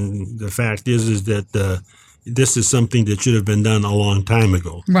 And the fact is that this is something that should have been done a long time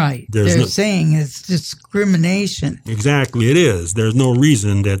ago. Right. They're saying it's discrimination. Exactly, it is. There's no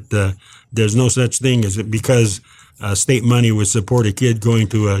reason that there's no such thing as because state money would support a kid going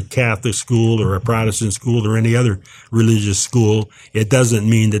to a Catholic school or a Protestant school or any other religious school. It doesn't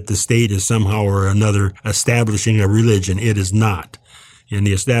mean that the state is somehow or another establishing a religion. It is not. And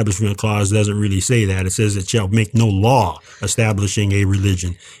the Establishment Clause doesn't really say that. It says it shall make no law establishing a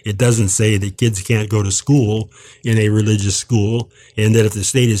religion. It doesn't say that kids can't go to school in a religious school, and that if the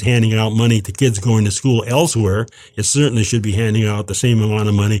state is handing out money to kids going to school elsewhere, it certainly should be handing out the same amount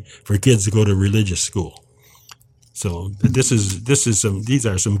of money for kids to go to religious school. So these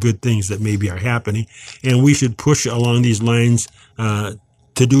are some good things that maybe are happening, and we should push along these lines to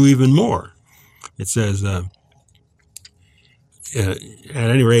do even more. It says, at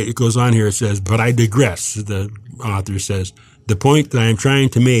any rate, it goes on here, it says, but I digress, the author says. The point that I'm trying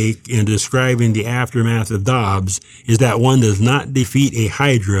to make in describing the aftermath of Dobbs is that one does not defeat a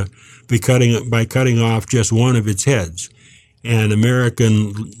hydra by cutting off just one of its heads. And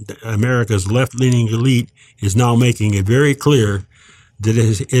America's left-leaning elite is now making it very clear that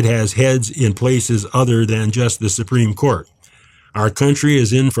it has heads in places other than just the Supreme Court. Our country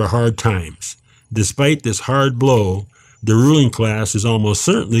is in for hard times. Despite this hard blow, the ruling class is almost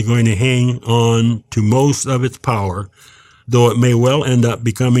certainly going to hang on to most of its power, though it may well end up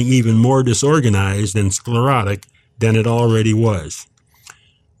becoming even more disorganized and sclerotic than it already was.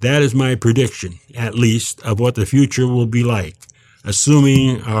 That is my prediction, at least, of what the future will be like,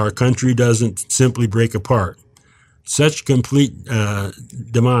 assuming our country doesn't simply break apart. Such complete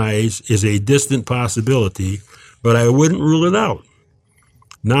demise is a distant possibility, but I wouldn't rule it out.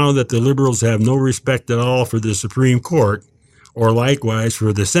 Now that the liberals have no respect at all for the Supreme Court, or likewise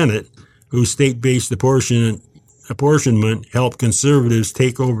for the Senate, whose state-based apportionment helped conservatives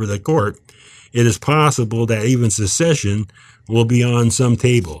take over the court, it is possible that even secession will be on some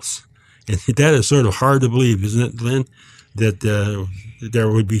tables. And that is sort of hard to believe, isn't it, Lynn? That there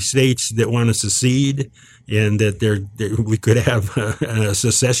would be states that want to secede, and that we could have a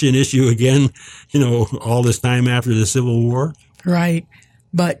secession issue again, all this time after the Civil War. Right.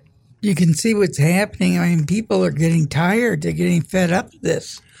 But you can see what's happening. I mean, people are getting tired. They're getting fed up with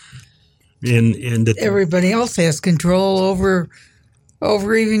this. And everybody else has control over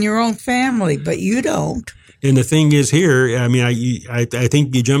even your own family, but you don't. And the thing is here, I mean, I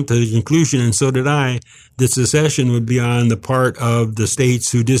think you jumped to the conclusion, and so did I, that secession would be on the part of the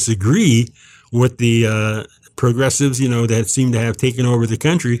states who disagree with the progressives, that seem to have taken over the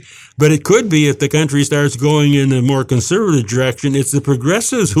country. But it could be if the country starts going in a more conservative direction, it's the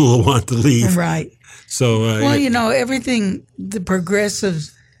progressives who will want to leave. Right. So, everything the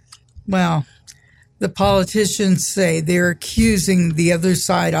progressives, the politicians say they're accusing the other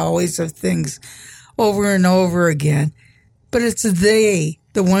side always of things over and over again. But it's the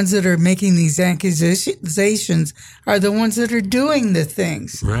ones that are making these accusations are the ones that are doing the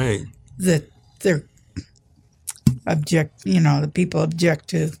things. Right. That they're the people object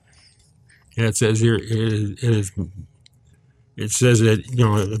to. Yeah, it says here, it says that,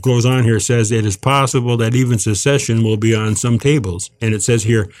 it goes on here, it says it is possible that even secession will be on some tables. And it says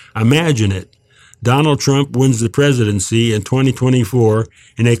here, imagine it. Donald Trump wins the presidency in 2024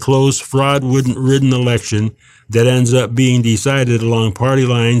 in a close, fraud-ridden election that ends up being decided along party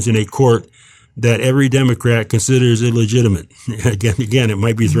lines in a court that every Democrat considers illegitimate. Again, it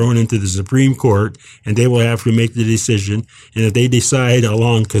might be thrown into the Supreme Court, and they will have to make the decision. And if they decide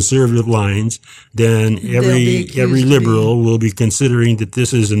along conservative lines, then every liberal will be considering that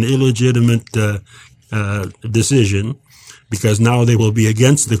this is an illegitimate decision, because now they will be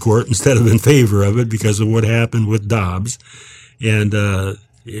against the court instead of in favor of it because of what happened with Dobbs. And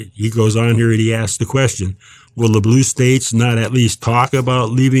he goes on here and he asks the question, will the blue states not at least talk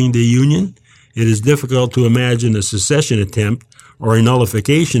about leaving the Union? It is difficult to imagine a secession attempt or a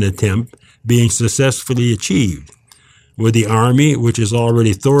nullification attempt being successfully achieved. Would the Army, which is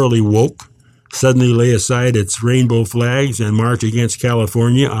already thoroughly woke, suddenly lay aside its rainbow flags and march against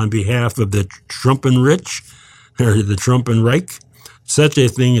California on behalf of the Trumpenrich, or the Trumpenreich? Such a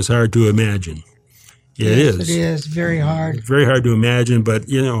thing is hard to imagine. It Yes, is. It is very hard. Very hard to imagine, but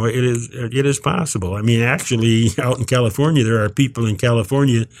it is possible. I mean, actually, out in California, there are people in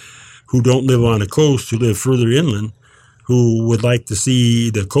California who don't live on the coast, who live further inland, who would like to see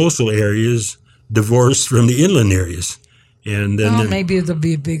the coastal areas divorced from the inland areas. And then Maybe there'll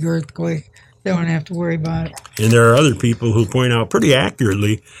be a big earthquake. They won't have to worry about it. And there are other people who point out pretty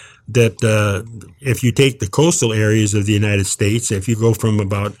accurately that if you take the coastal areas of the United States, if you go from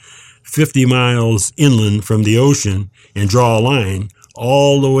about 50 miles inland from the ocean and draw a line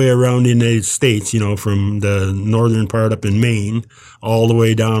all the way around the United States, from the northern part up in Maine, all the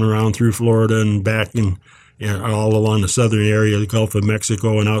way down around through Florida and back and all along the southern area of the Gulf of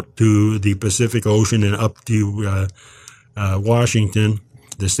Mexico and out to the Pacific Ocean and up to Washington,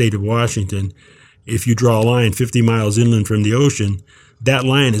 the state of Washington. If you draw a line 50 miles inland from the ocean, that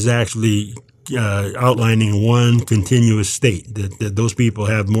line is actually outlining one continuous state, that those people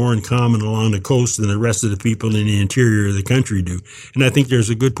have more in common along the coast than the rest of the people in the interior of the country do. And I think there's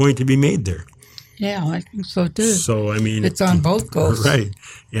a good point to be made there. Yeah, I think so too. So, I mean, it's on both coasts. Right.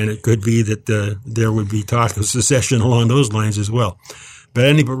 And it could be that there would be talk of secession along those lines as well. But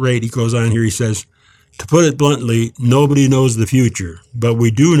at any rate, he goes on here, he says, to put it bluntly, nobody knows the future, but we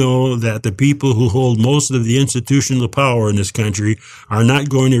do know that the people who hold most of the institutional power in this country are not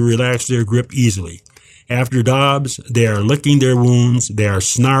going to relax their grip easily. After Dobbs, they are licking their wounds, they are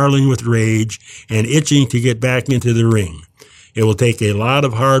snarling with rage, and itching to get back into the ring. It will take a lot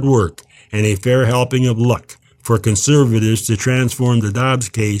of hard work and a fair helping of luck for conservatives to transform the Dobbs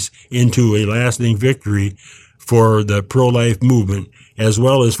case into a lasting victory for the pro-life movement, as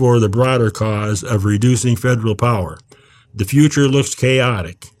well as for the broader cause of reducing federal power. The future looks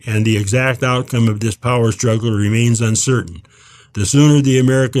chaotic, and the exact outcome of this power struggle remains uncertain. The sooner the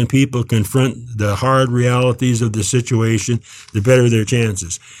American people confront the hard realities of the situation, the better their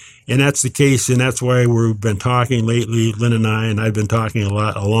chances. And that's the case, and that's why we've been talking lately, Lynn and I've been talking a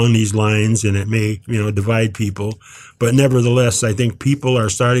lot along these lines, and it may, divide people. But nevertheless, I think people are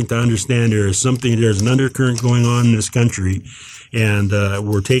starting to understand there's an undercurrent going on in this country, and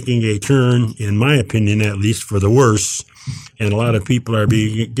we're taking a turn, in my opinion at least, for the worse. And a lot of people are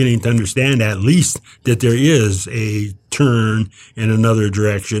beginning to understand at least that there is a turn in another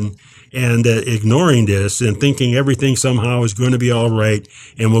direction, and that ignoring this and thinking everything somehow is going to be all right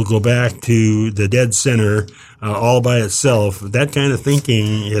and we'll go back to the dead center all by itself, that kind of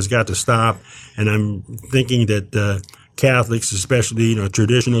thinking has got to stop. And I'm thinking that Catholics, especially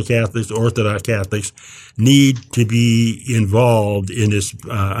traditional Catholics, Orthodox Catholics, need to be involved in this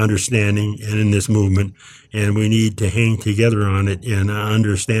understanding and in this movement, and we need to hang together on it and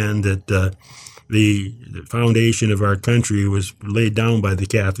understand that the foundation of our country was laid down by the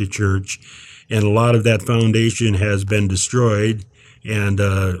Catholic Church, and a lot of that foundation has been destroyed, and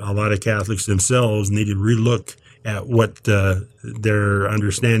a lot of Catholics themselves need to relook at what their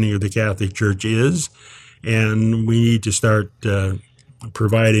understanding of the Catholic Church is, and we need to start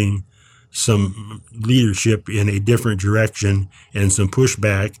providing some leadership in a different direction and some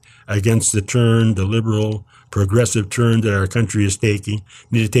pushback against the liberal, progressive turn that our country is taking.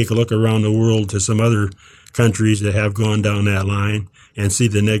 We need to take a look around the world to some other countries that have gone down that line and see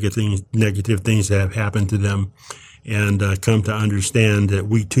the negative things that have happened to them, and come to understand that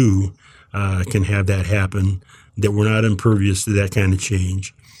we too can have that happen, that we're not impervious to that kind of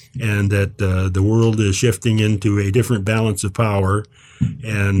change, and that the world is shifting into a different balance of power,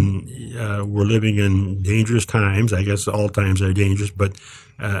 and we're living in dangerous times. I guess all times are dangerous, but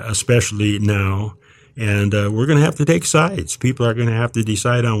especially now. And we're going to have to take sides. People are going to have to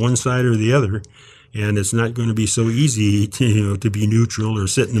decide on one side or the other, and it's not going to be so easy to be neutral or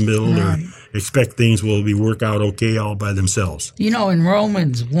sit in the middle or expect things will work out okay all by themselves. In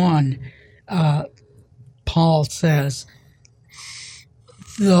Romans 1, Paul says,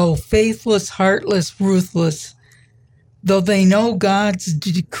 though faithless, heartless, ruthless, though they know God's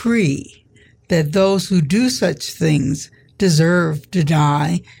decree that those who do such things deserve to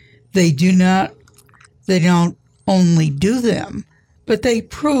die, they don't only do them, but they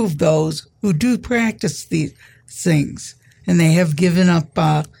prove those who do practice these things. And they have given up,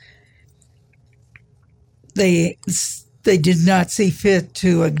 they did not see fit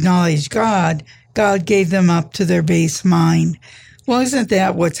to acknowledge God. God gave them up to their base mind. Well, isn't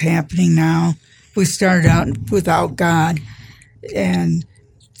that what's happening now? We started out without God and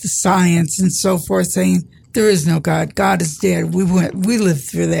the science and so forth, saying there is no God. God is dead. We lived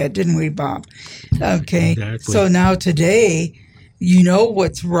through that, didn't we, Bob? Okay. Exactly. So now today,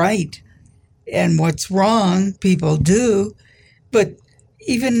 what's right and what's wrong. People do, but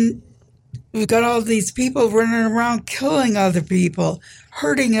even we've got all these people running around killing other people,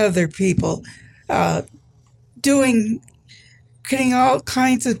 hurting other people. committing all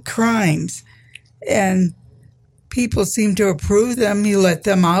kinds of crimes, and people seem to approve them. You let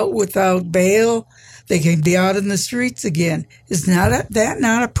them out without bail, they can be out in the streets again. Is that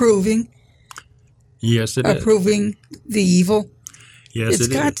not approving? Yes, it is. Approving the evil? Yes, it's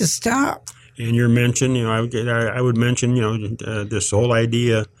got to stop. And you're mentioning, I would mention, this whole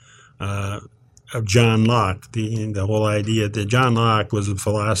idea of John Locke, the whole idea that John Locke was a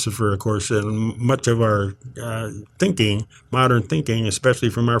philosopher, of course, and much of our thinking, modern thinking, especially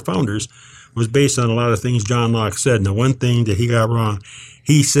from our founders, was based on a lot of things John Locke said. Now, one thing that he got wrong,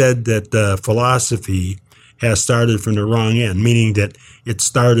 he said that philosophy has started from the wrong end, meaning that it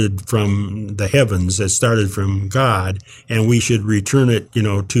started from the heavens, it started from God, and we should return it,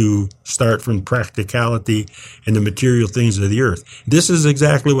 to start from practicality and the material things of the earth. This is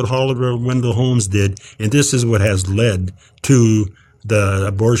exactly what Oliver Wendell Holmes did, and this is what has led to the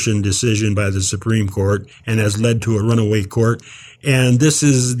abortion decision by the Supreme Court and has led to a runaway court. And this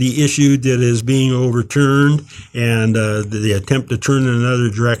is the issue that is being overturned, and the attempt to turn in another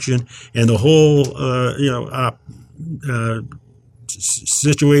direction, and the whole,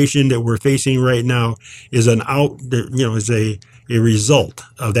 situation that we're facing right now is is a result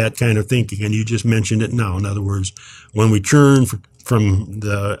of that kind of thinking. And you just mentioned it now. In other words, when we turn from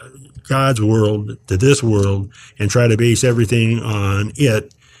the God's world to this world and try to base everything on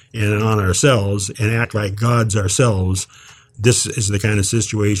it and on ourselves and act like gods ourselves, this is the kind of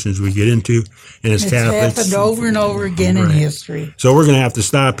situations we get into, and as Catholics, happened over and over again in history. So we're going to have to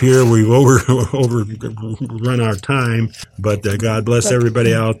stop here. We've overrun our time, but God bless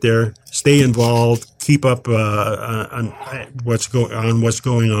everybody out there. Stay involved. Keep up on what's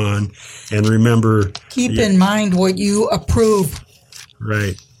going on, and remember, keep in mind what you approve.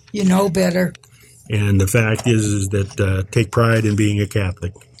 Right. You know better. And the fact is that take pride in being a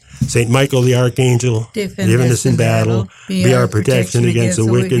Catholic. St. Michael the Archangel, defend us in battle, be our protection against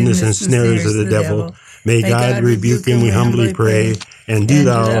the wickedness and snares of the devil. May God rebuke him, we humbly pray. And do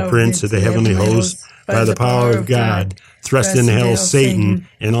thou, Prince of the heavenly host, by the power of God, thrust into hell Satan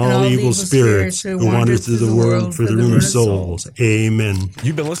and all evil spirits who wander through the world for the ruin of souls. Amen.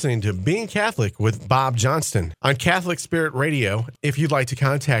 You've been listening to Being Catholic with Bob Johnston on Catholic Spirit Radio. If you'd like to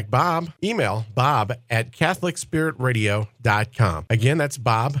contact Bob, email bob@catholicspiritradio.com. Again, that's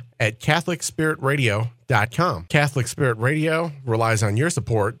bob@catholicspiritradio.com. Catholic Spirit Radio relies on your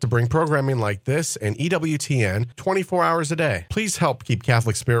support to bring programming like this and EWTN 24 hours a day. Please help keep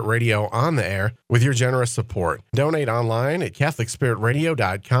Catholic Spirit Radio on the air with your generous support. Donate online at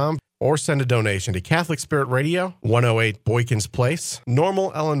catholicspiritradio.com or send a donation to Catholic Spirit Radio, 108 Boykins Place,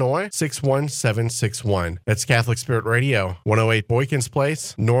 Normal, Illinois, 61761. That's Catholic Spirit Radio, 108 Boykins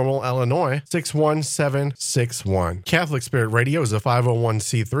Place, Normal, Illinois, 61761. Catholic Spirit Radio is a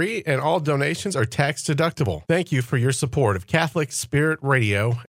 501c3, and all donations are tax deductible. Thank you for your support of Catholic Spirit Radio